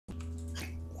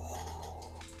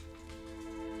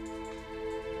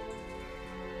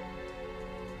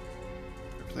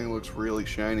Everything looks really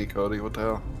shiny, Cody. What the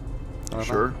hell? You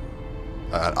sure?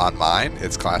 On mine,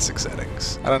 it's classic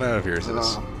settings. I don't know if yours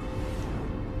is.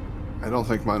 I don't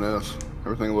think mine is.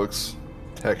 Everything looks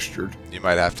textured. You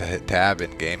might have to hit tab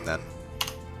in game then.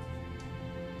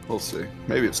 We'll see.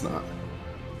 Maybe it's not.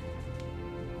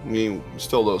 I mean,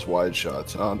 still those wide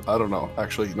shots. I don't know.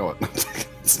 Actually, you know what?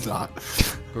 It's not.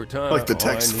 Cortana, Like the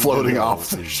text floating off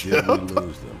the ship.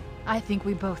 I think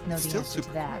we both know the Still answer to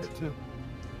super that. quiet, too.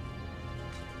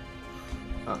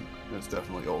 It's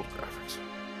definitely old graphics.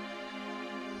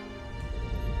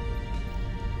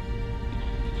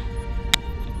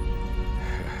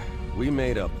 We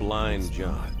made a blind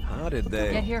jump. How did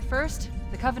they... Get here first?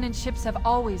 The Covenant ships have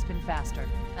always been faster.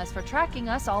 As for tracking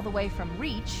us all the way from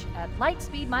Reach, at light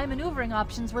speed my maneuvering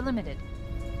options were limited.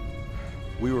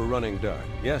 We were running dark,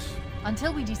 yes?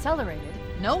 Until we decelerated,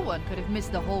 no one could have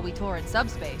missed the hole we tore in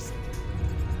subspace.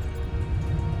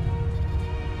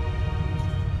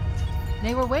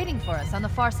 They were waiting for us on the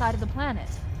far side of the planet.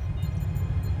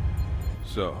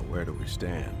 So, where do we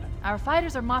stand? Our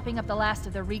fighters are mopping up the last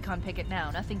of their recon picket now,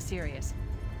 nothing serious.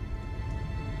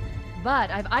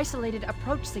 But I've isolated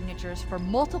approach signatures for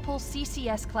multiple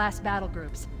CCS-class battle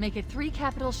groups. Make it 3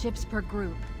 capital ships per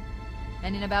group.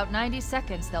 And in about 90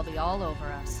 seconds, they'll be all over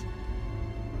us.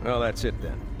 Well, that's it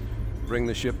then. Bring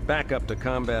the ship back up to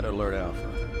Combat Alert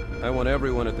Alpha. I want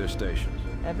everyone at their stations.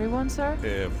 Everyone, sir?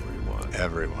 Everyone.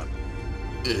 Everyone.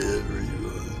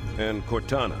 And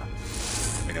Cortana.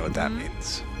 We know what that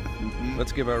means.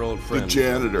 Let's give our old friend... The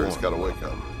janitor's got to wake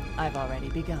up. I've already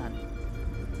begun.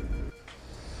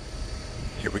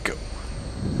 Here we go.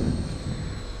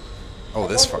 Oh,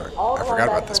 this part. I forgot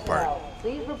about this part.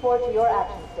 Please report to your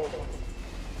action stations.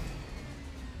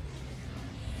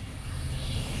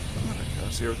 I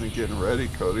see everything getting ready,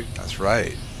 Cody. That's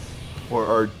right. Where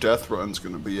our death run's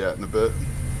going to be at in a bit.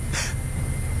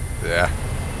 Yeah.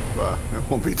 Well, it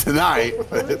won't be tonight,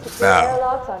 but...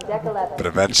 Airlocks on deck 11. But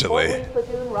eventually. Police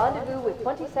platoon rendezvous with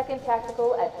 22nd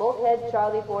Tactical at Bulkhead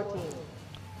Charlie 14.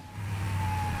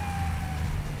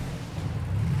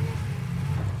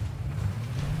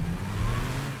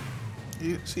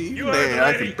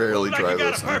 I can barely drive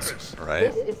those things.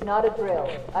 Right? This is not a drill.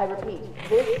 I repeat,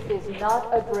 this is not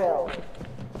a drill.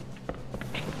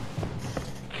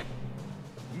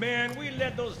 Man, we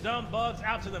let those dumb bugs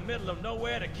out to the middle of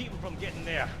nowhere to keep them from getting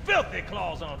their filthy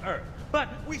claws on Earth. But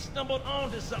we stumbled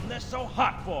onto something that's so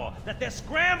hot for that they're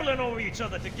scrambling over each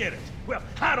other to get it. Well,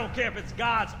 I don't care if it's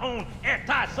God's own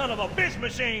anti-son of a bitch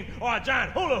machine or a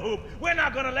giant hula hoop. We're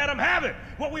not gonna let them have it.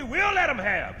 What we will let them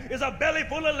have is a belly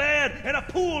full of lead and a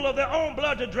pool of their own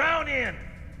blood to drown in.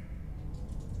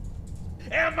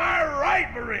 Am I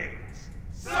right, Marines?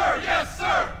 Sir, yes,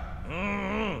 sir!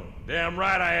 Mm-hmm. Damn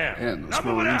right I am. Man, those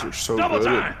Now Marines are so Double good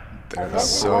time. They're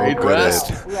so good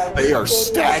at... They are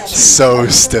statues. So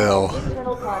still.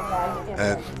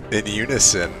 And in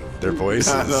unison, their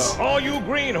voices. All you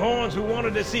greenhorns who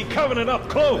wanted to see Covenant up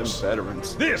close, Them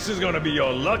veterans. this is gonna be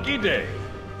your lucky day.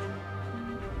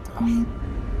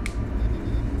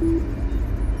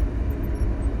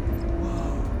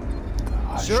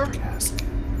 Sure.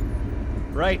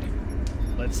 Right.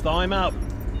 Let's thaw him out.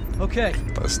 Okay.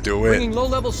 Let's do it. Bringing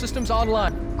low-level systems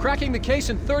online. Cracking the case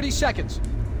in 30 seconds.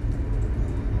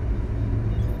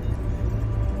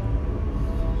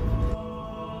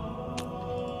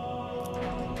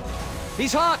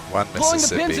 He's hot. One Blowing the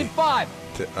pins Mississippi. in 5.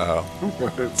 Oh.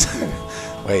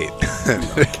 Wait.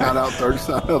 Count out 30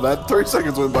 seconds. No, that 30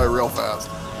 seconds went by real fast.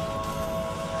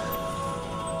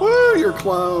 Woo, you're a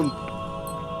clown.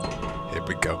 Here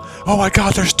we go. Oh my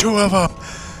god, there's 2 of them.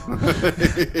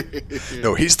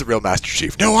 No, he's the real Master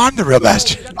Chief. No, I'm the real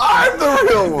Master Chief. I'm the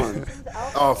real one.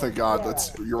 Oh, thank God.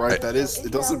 You're right. That is.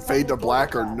 It doesn't fade to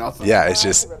black or nothing. Yeah, it's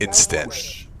just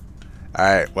instant.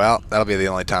 Alright, well, that'll be the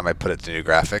only time I put it to new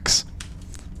graphics.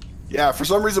 Yeah, for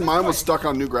some reason mine was stuck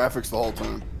on new graphics the whole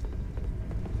time.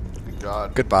 Thank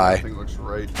God. Goodbye. Everything looks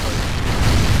right.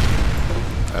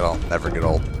 That'll never get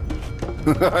old.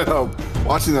 I know.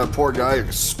 Watching that poor guy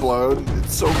explode,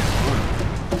 it's so fun.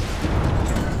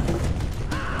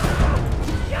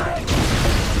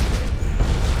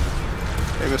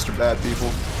 Hey, Mr. Bad People.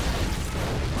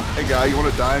 Hey, guy, you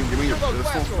want to die and give me your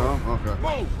pistol? Oh, okay.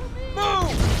 Move!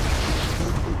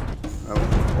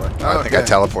 I think I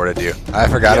teleported you. I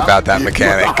forgot about that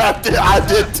mechanic. I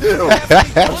did too.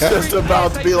 I was just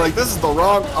about to be like, this is the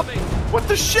wrong... What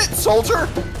the shit, soldier?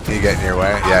 Can you get in your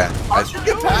way? Yeah. How'd you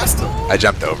get past him? I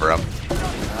jumped over him.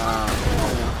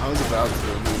 I was about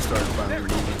to, and then started finally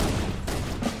moving.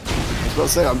 I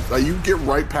was about to say, you get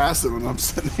right past him, and I'm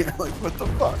sitting here like, what the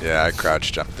fuck? Yeah, I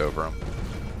crouch jumped over him.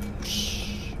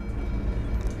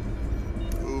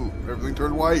 Ooh, Everything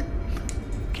turned white.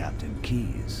 Captain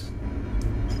Keyes.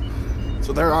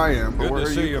 So there I am. But Good where to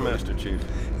are see you, you, Master Chief.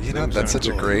 You know, Things that's aren't such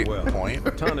a going great well. point.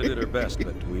 Cortana did her best,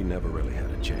 but we never really had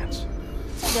a chance.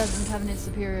 A dozen Covenant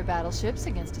superior battleships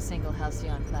against a single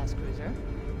Halcyon-class cruiser.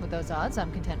 With those odds,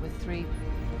 I'm content with 3,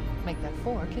 make that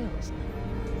 4 kills.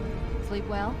 Sleep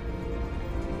well?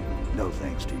 No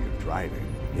thanks to your driving,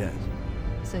 yes.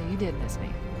 So you did miss me.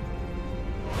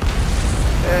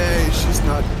 Hey, she's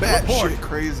not Report. batshit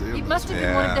crazy. You must have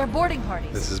been one of their boarding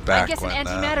parties. This is back I guess when, an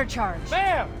antimatter charge.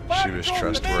 Bam! She was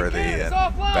trustworthy and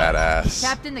badass.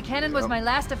 Captain, the cannon was my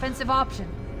last offensive option.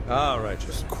 All right, sir.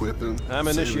 Just quipping. I'm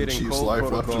saving initiating Chief's cold life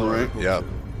left protocol. and right. Yep.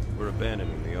 We're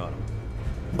abandoning the Autumn.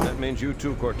 That means you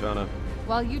too, Cortana.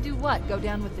 While you do what? Go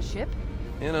down with the ship?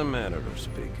 In a manner of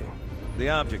speaking. The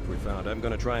object we found, I'm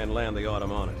gonna try and land the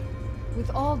Autumn on it.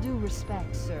 With all due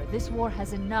respect, sir, this war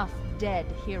has enough dead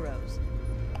heroes.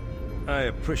 I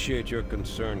appreciate your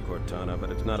concern, Cortana,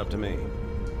 but it's not up to me.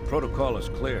 Protocol is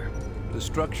clear.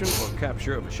 Destruction or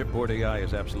capture of a shipboard AI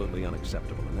is absolutely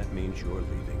unacceptable, and that means you're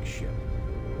leaving ship.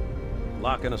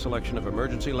 Lock in a selection of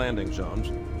emergency landing zones,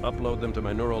 upload them to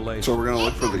my neural laser. So we're gonna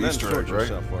look for the and then Easter sort egg, right?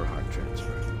 yourself for a heart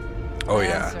transfer. Oh,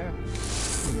 Yes, yeah. sir.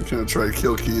 I'm gonna try to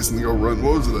kill Keys and go run.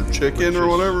 What was it, a chicken or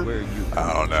Which is whatever? where you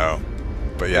I don't know.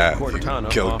 But yeah, you Cortana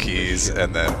kill off the Keyes ship.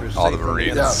 and then You're all the safe from the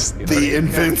Marines. Yeah, the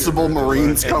invincible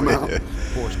Marines come out.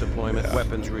 Force deployment,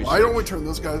 weapons research. Why don't we turn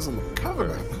those guys on the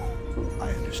Covenant? I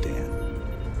understand.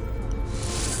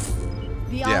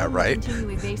 The Yeah, Autumn will right. continue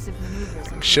evasive maneuvers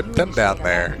until Ship you them down initiate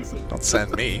there. emergency. Don't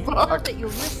send me. I hope that you'll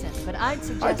listen, but I'd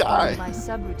suggest die. one of my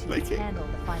subroutines Like it. handle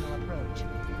the final approach.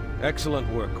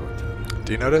 Excellent work, Cortana.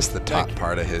 Do you notice the top Thank you.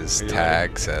 part of his Are you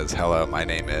tag says, "Hello, my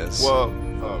name is"? Whoa.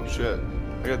 Oh, shit.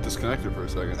 I got disconnected for a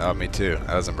second. Oh, me too.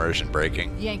 That was immersion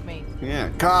breaking. Yank me. Yeah.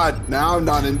 God, now I'm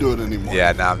not into it anymore.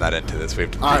 Yeah, now I'm not into this. We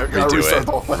have to I gotta redo restart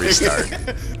the it. whole thing. Restart.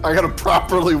 I gotta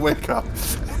properly wake up.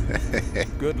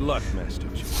 Good luck, Master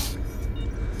Chief.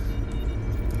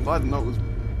 Glad to know it was.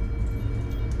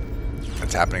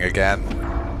 It's happening again.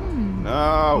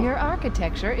 No. Your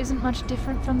architecture isn't much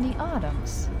different from the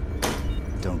Autumn's.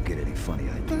 Don't get any funny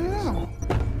What the ideas. hell?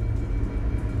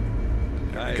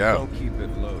 I go. don't keep it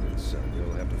loaded, son.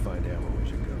 You'll have to find ammo as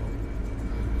you go.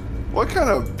 What kind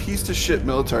of piece of shit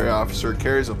military officer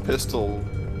carries a pistol?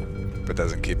 But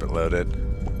doesn't keep it loaded.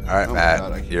 All right, Oh my Matt.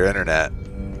 God, I- Your internet.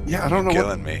 Yeah, I don't know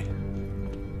Killing me.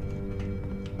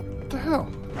 what the hell.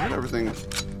 I got everything.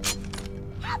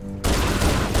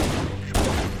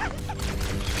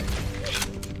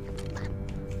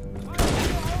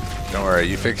 Don't worry.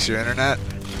 You fix your internet.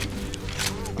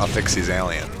 I'll fix these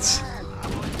aliens.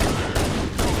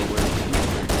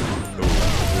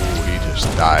 Ooh, he just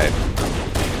died.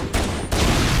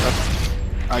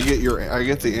 I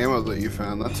get the ammo that you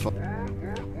found. That's fine.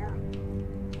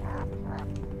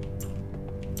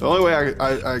 The only way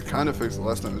I kind of fixed it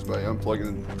last time is by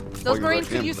unplugging. Those plugging it Marines back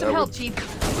could in. use some That help, would- Chief.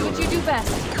 Do what you do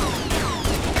best.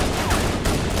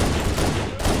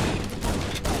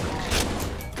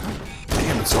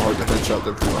 Damn, it's so hard to headshot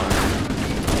them from behind.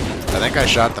 I think I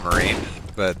shot the Marine,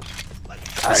 but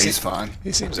He's fine.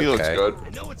 he seems He looks okay. good.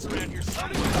 Back me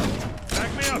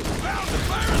up!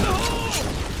 Fire in the hole!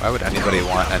 Why would anybody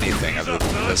want anything other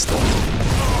than a pistol?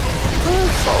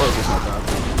 Solid is not bad.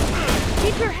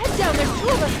 Keep your head down. There's 2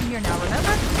 of us in here now,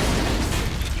 remember?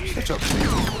 Catch up to me,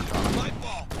 Cortana.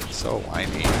 So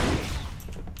whiny.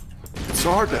 It's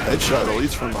so hard to headshot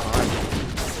elites from behind.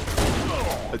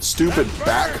 That stupid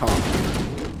back hump.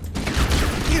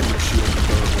 Damn, my shield's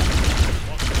terrible.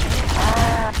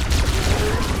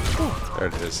 There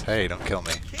it is. Hey, don't kill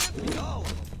me.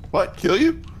 What? Kill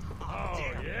you? Oh,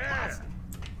 yeah!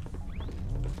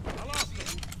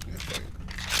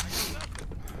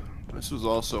 This was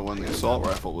also when the assault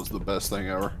rifle was the best thing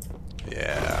ever.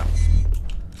 Yeah.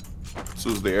 This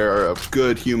was the era of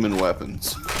good human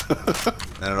weapons.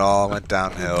 And it all went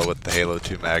downhill with the Halo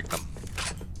 2 Magnum.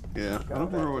 Yeah, I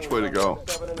don't remember which way to go.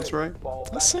 That's right.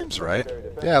 That seems right.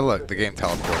 Yeah, look, the game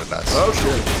teleported us. Oh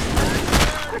shit.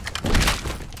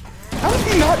 How did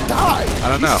he not die? I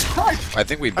don't know. Jesus Christ. I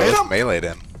think we hit both him. meleeed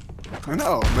him. I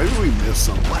know. Maybe we missed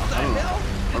something. I don't know.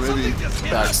 Or maybe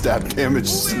backstab damage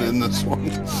isn't in this one.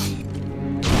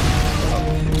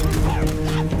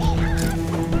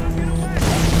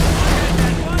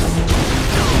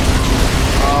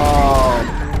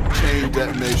 Oh, chain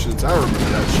detonations. I remember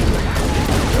that shit.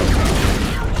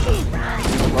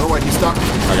 By the way, he's stuck.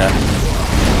 Okay.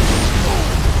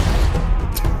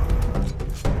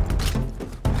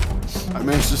 I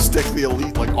managed to stick the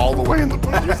elite like all the way in the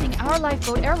back. Using our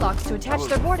lifeboat airlocks to attach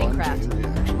their boarding craft.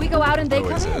 We go out and they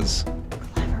Always come in. is.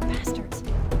 Clever bastards.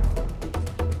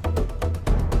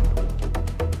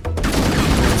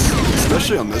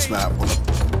 Especially on this map when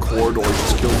the corridor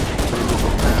just killed turned into a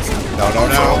massive. No.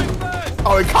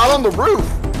 Oh, it caught on the roof.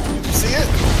 Did you see it?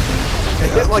 It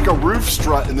hit like a roof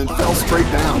strut and then fell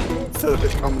straight down instead of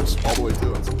it coming all the way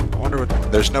to us. I wonder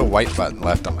what. There's no white button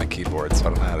left on my keyboard, so I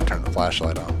don't know how to turn the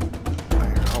flashlight on.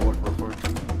 Here, I'll look real quick.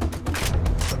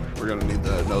 We're gonna need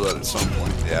to know that at some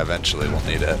point. Yeah, eventually we'll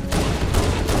need it.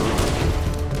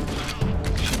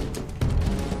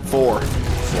 4. 4.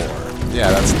 Yeah,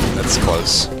 that's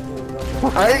close.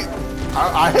 Right?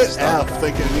 I hit F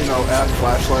thinking, you know, F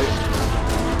flashlight.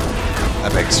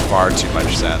 That makes far too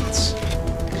much sense.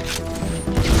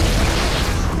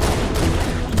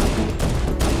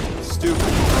 Stupid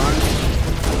run.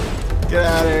 Get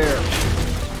out of here.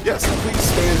 Yes, please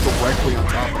stand directly on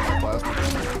top of my plasma.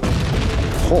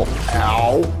 Oh.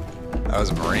 Ow. That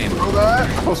was a Marine. Throw that?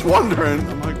 I was wondering.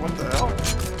 I'm like, what the hell?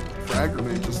 Frag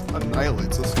grenade just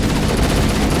annihilates us.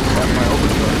 At my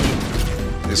overcharge.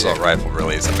 The assault rifle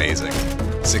really is amazing.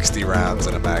 60 rounds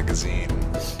in a magazine.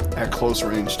 At close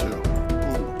range, too. Ooh.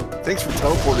 Thanks for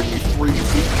teleporting me 3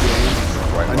 feet, game.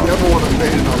 I never would have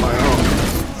made it on my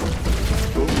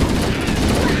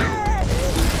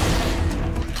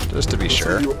own. Just to be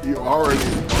sure. You already...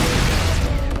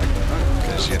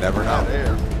 Because you never know.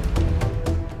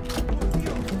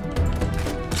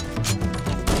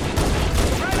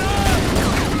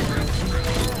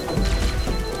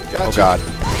 Gotcha. Oh god.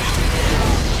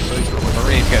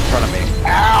 Marine, get in front of me.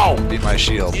 Ow! Beat my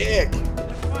shield. Dick.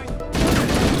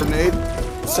 Grenade.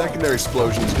 Secondary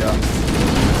explosions, yeah.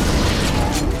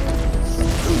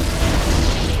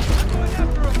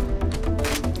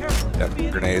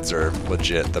 Yep, grenades are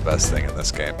legit the best thing in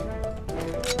this game. I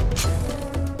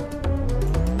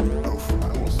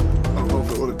don't know if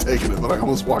it would have taken it, but I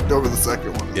almost walked over the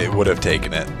second one. It would have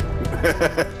taken it.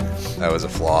 That was a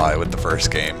flaw with the first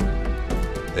game.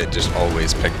 It just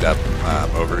always picked up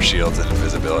over shields and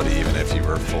invisibility, even if you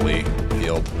were fully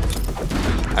healed.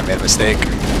 I made a mistake.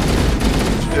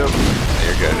 Yep.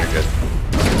 You're good, you're good.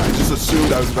 I just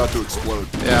assumed I was about to explode.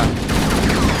 Yeah.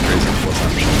 Reasonable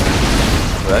assumption.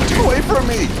 Well, that Get dude, away from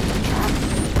me!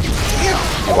 Damn!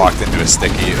 he walked into a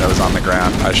sticky that was on the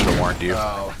ground. I should have warned you.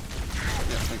 Oh.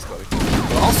 Yeah, thanks, buddy.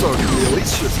 But also, can you at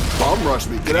least just bomb rush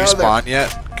me? Get Can you out of there! spawn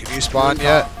yet? Can you spawn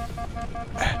yet?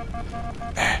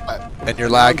 And you're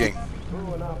lagging.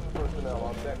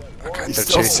 Okay, they're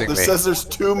chasing me. It says there's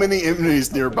too many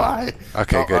enemies nearby.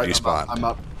 Okay, good, right, you spawned. I'm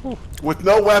up. With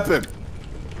no weapon.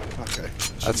 Okay.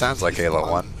 That sounds like Halo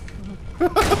 1.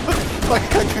 Like,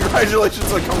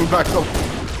 congratulations on coming back to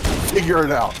figure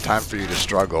it out. Time for you to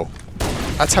struggle.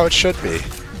 That's how it should be.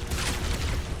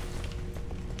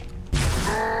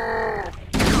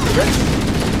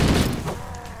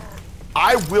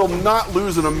 I will not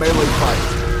lose in a melee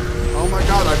fight. Oh my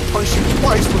god, I punched you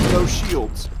twice with no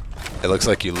shields. It looks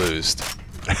like you lost.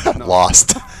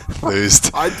 Lost.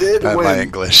 Lost. I did Not win. my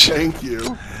English. Thank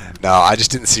you. No, I just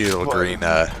didn't see your little green,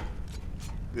 Yeah.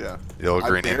 the little I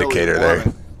green barely indicator won. there.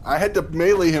 I had to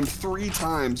melee him 3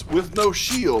 times with no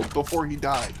shield before he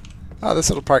died. Oh, this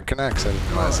little part connects. I didn't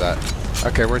realize that.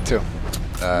 Okay, where to?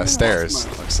 Stairs,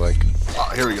 looks like. Oh,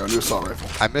 here we go, new assault rifle.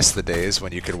 I miss the days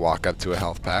when you could walk up to a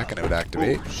health pack and it would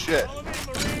activate. Oh, shit.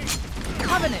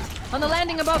 Covenant, on the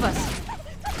landing above us.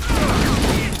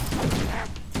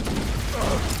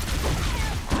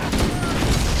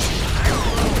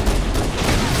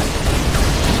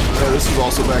 Yeah, this was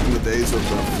also back in the days of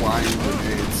flying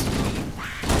grenades.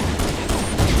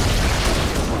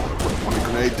 When a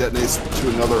grenade detonates to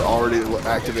another already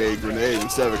activated grenade,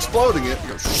 instead of exploding it,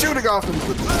 you're shooting off into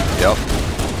the distance. Yep.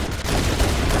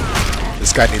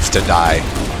 This guy needs to die.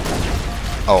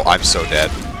 Oh, I'm so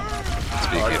dead.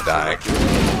 Speaking of dying.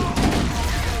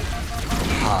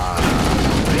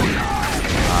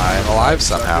 I'm alive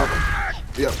somehow.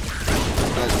 Yep.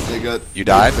 They got. You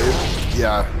died?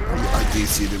 Yeah, I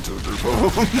DC'd into a group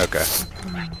of them. Okay.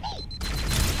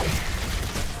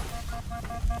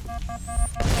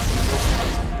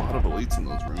 A lot of elites in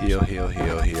those rooms. Heal, heal,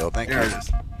 heal, heal. Thank There you. it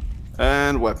is.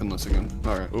 And weaponless again.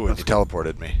 Alright. Ooh, and you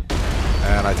teleported me.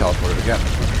 And I teleported again.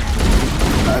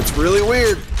 That's really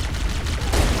weird.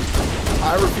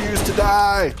 I refuse to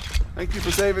die. Thank you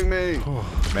for saving me. Oh,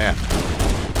 man.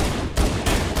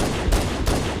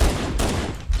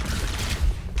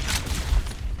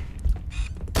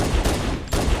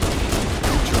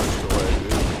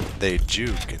 They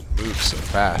juke and move so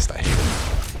fast. I hate it.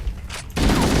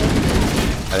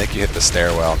 I think you hit the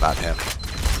stairwell, not him.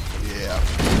 Yeah.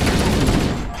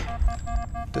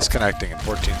 Disconnecting in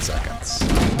 14 seconds.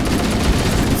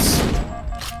 It's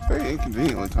very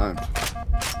inconveniently timed.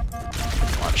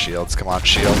 Come on, shields. Come on,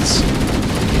 shields.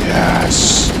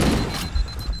 Yes!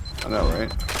 I know,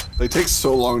 right? They take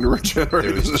so long to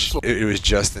regenerate. It was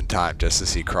just in time, just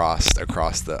as he crossed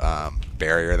across the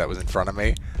barrier that was in front of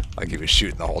me. Like he was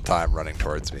shooting the whole time, running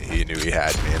towards me. He knew he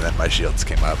had me, and then my shields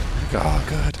came up. Like, oh,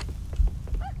 good.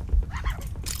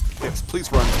 Yes,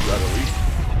 please run to that elite.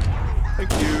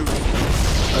 Thank you.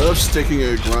 I love sticking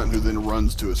a grunt who then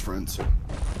runs to his friends.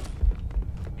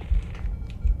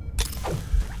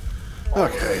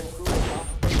 Okay.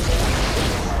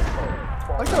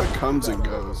 I like how it comes and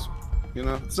goes. You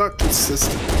know, it's not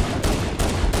consistent.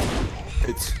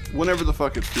 It's whenever the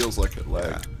fuck it feels like it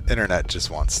lagged. Yeah. Internet just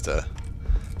wants to.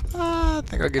 I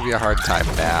think I'll give you a hard time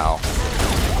now.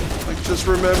 Like, just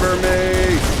remember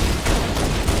me.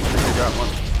 I got one.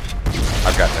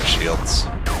 I've got no shields.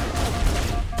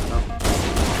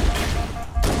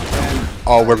 And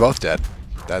oh, we're both dead.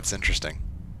 That's interesting.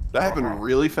 That happened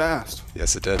really fast.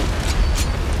 Yes, it did.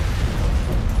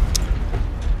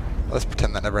 Let's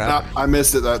pretend that never happened. I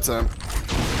missed it that time.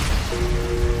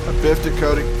 I biffed it,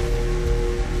 Cody.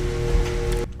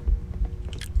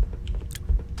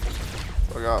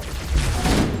 Fuck off.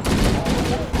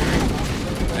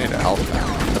 I need a health now.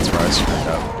 That's where I screwed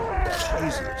up.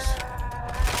 Jesus.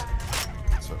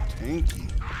 So tanky.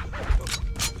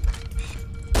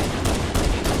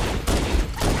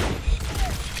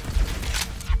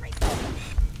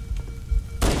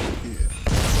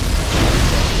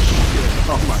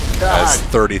 Oh my god. As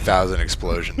 30,000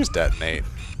 explosions detonate.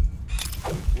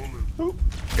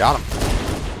 Got him.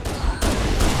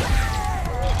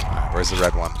 Where's the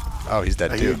red one? Oh, he's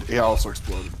dead too. He also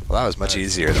exploded. Well, that was much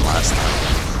easier than last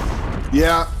time.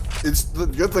 Yeah, it's the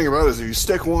good thing about it is if you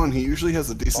stick one, he usually has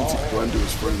the decency to run to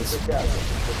his friends.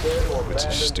 Which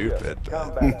is stupid.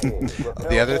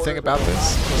 The other thing about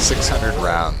this, 600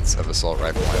 rounds of assault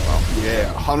rifle ammo.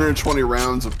 Yeah, 120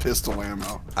 rounds of pistol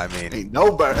ammo. I mean, ain't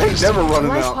never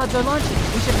running out. Life pods are launching.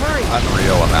 We should hurry.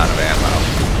 Unreal amount of ammo.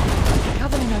 The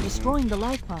Covenant are destroying the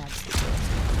life pods.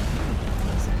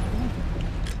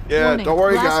 Yeah, Warning, don't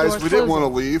worry blast guys, doors we didn't closing.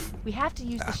 want to leave. We have to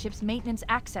use the ship's maintenance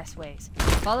access ways.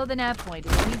 Follow the nav point.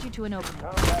 It will lead you to an opening.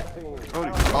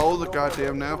 Cody, follow the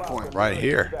goddamn nav point. Right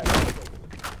here.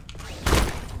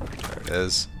 There it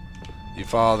is. You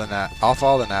follow the nav. I'll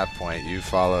follow the nav point. You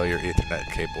follow your Ethernet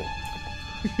cable.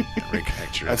 And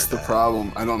reconnect your That's internet. the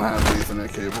problem. I don't have the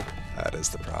Ethernet cable. That is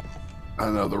the problem. I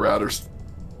know the routers.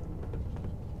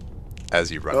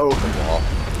 As you run up the wall.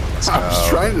 Let's I was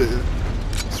go. trying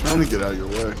to get out of your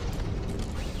way.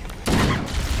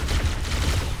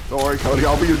 Don't worry, Cody.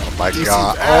 I'll be. Oh my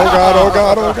god! Oh god! Oh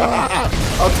god! Oh god!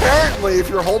 Apparently, if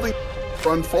you're holding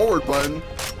run forward button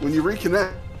when you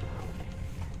reconnect,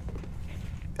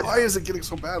 why is it getting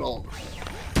so bad all over?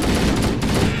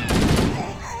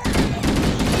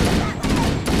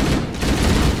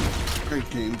 Great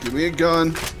game. Give me a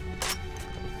gun.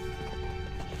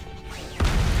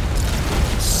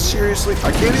 Seriously,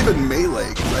 I can't even melee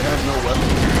because I have no weapon.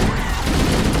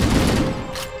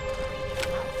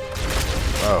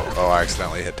 Oh, I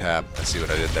accidentally hit tab. I see what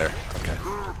I did there. Okay.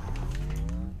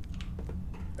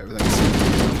 Everything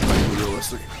seems like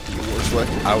realistic in the worst way.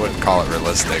 I wouldn't call it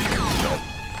realistic.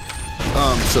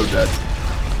 But So dead.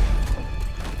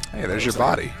 hey, there's your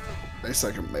body. Nice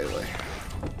second melee.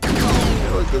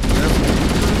 Really good melee.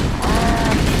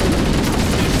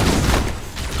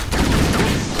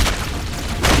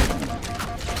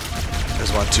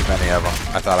 There's one too many of them.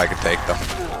 I thought I could take them.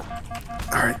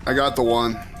 Alright, I got the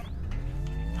one.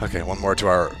 Okay, one more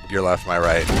to your left, my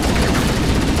right.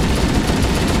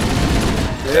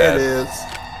 There it is.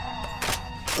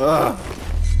 Ugh.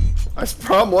 My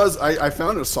problem was, I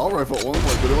found an assault rifle at one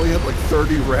point, but it only had like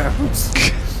 30 rounds.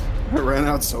 It ran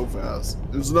out so fast.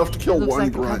 It was enough to kill Looks one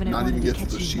like the grunt, Covenant not even wanted get to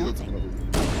to the catch you shields.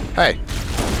 Hey,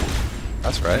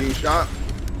 that's right. Being shot.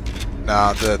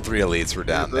 No, the 3 elites were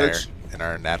down there Bitch. in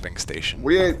our napping station.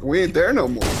 We ain't there no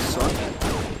more, son.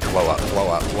 Blow up, blow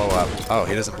up, blow up. Oh,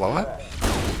 he doesn't blow up?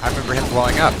 I remember him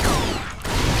blowing up.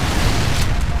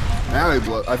 Now he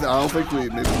blow. I don't think we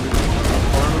maybe we didn't.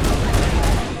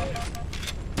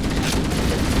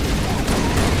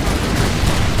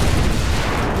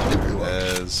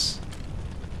 Is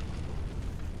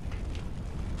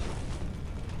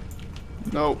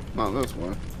Nope, not this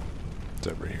one. it's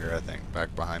over here, I think,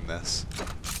 back behind this.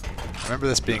 I remember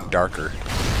this being darker.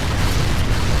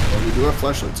 Well, we do have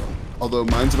flashlights on. Although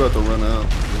mine's about to run out.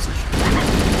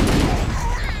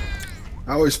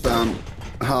 I always found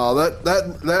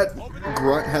that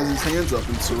grunt has his hands up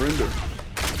in surrender.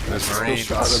 And I still Marines.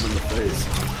 shot him in the face.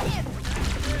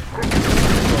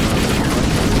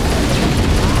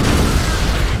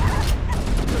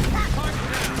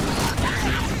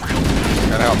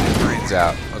 Gotta help the Marines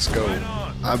out. Let's go.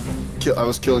 I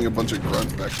was killing a bunch of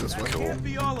grunts back this way. Cool. Can't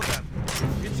be all of them.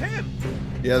 It's him.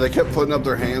 Yeah, they kept putting up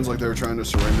their hands like they were trying to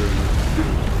surrender.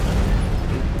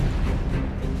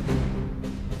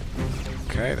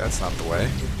 Okay, that's not the way.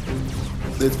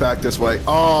 It's back this way.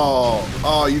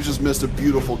 Oh, you just missed a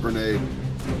beautiful grenade.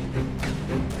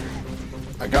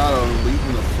 I got an elite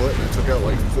in the foot and I took out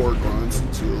like 4 grunts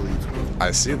and 2 elites.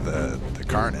 I see the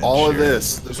carnage. All of here.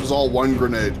 this was all 1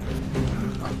 grenade.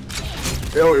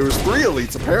 Oh, it was 3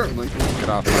 elites apparently. Get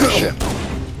off my ship.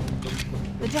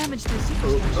 The damage to the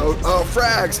superstructure. Oh,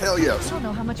 frags! Hell yes. I don't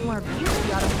know how much more abuse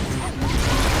we ought to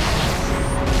protect.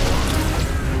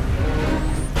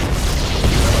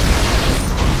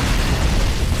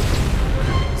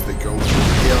 They go. All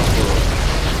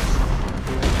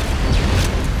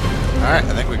right,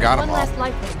 I think we got them One all. last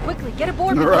life ray. Quickly, get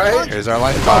aboard. Right. Here's our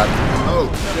life pod. Oh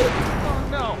shit! Oh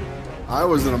no. I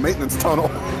was in a maintenance tunnel.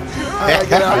 I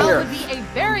get out of Now here. would be a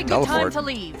very good time to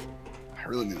leave. I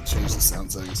really need to change the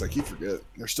sound settings. I keep forgetting.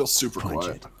 They're still super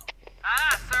quiet.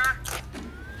 Aye, sir.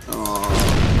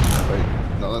 Oh,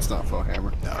 wait. No, that's not Faux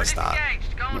Hammer. No, it's not.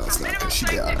 No, it's not. Cause she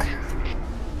died.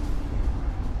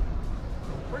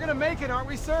 We're gonna make it, aren't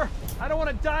we, sir? I don't want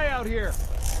to die out here.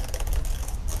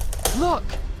 Look.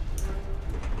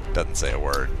 Doesn't say a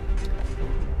word.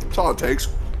 That's all it takes.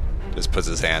 Just puts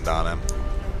his hand on him.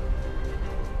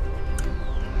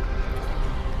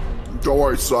 Don't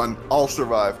worry, son. I'll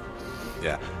survive.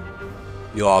 Yeah.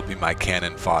 You'll all be my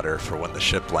cannon fodder for when the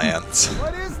ship lands.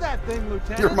 What is that thing,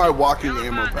 Lieutenant? You're my walking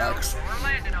ammo packs. We're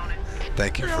landing on it.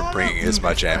 Thank you for bringing as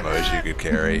much ammo as you could I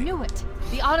carry. knew it.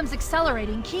 The Autumn's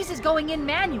accelerating. Keys is going in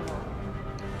manual.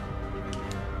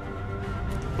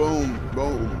 Boom,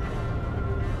 boom.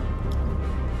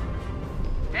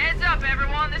 Heads up,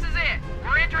 everyone. This is it.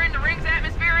 We're entering the ring's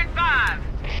atmosphere in 5.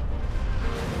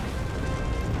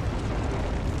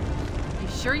 You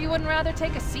sure you wouldn't rather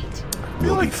take a seat?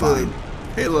 We'll be fine.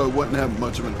 Halo wouldn't have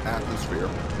much of an atmosphere.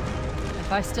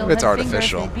 If I still It's had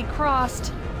artificial. fingers, they'd be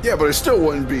crossed. Yeah, but it still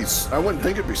wouldn't be. I wouldn't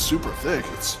think it'd be super thick.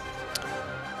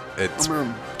 It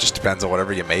just depends on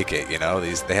whatever you make it, you know?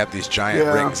 They have these giant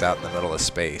Yeah. rings out in the middle of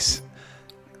space.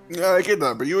 Yeah, I get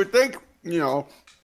that, but you would think, you know,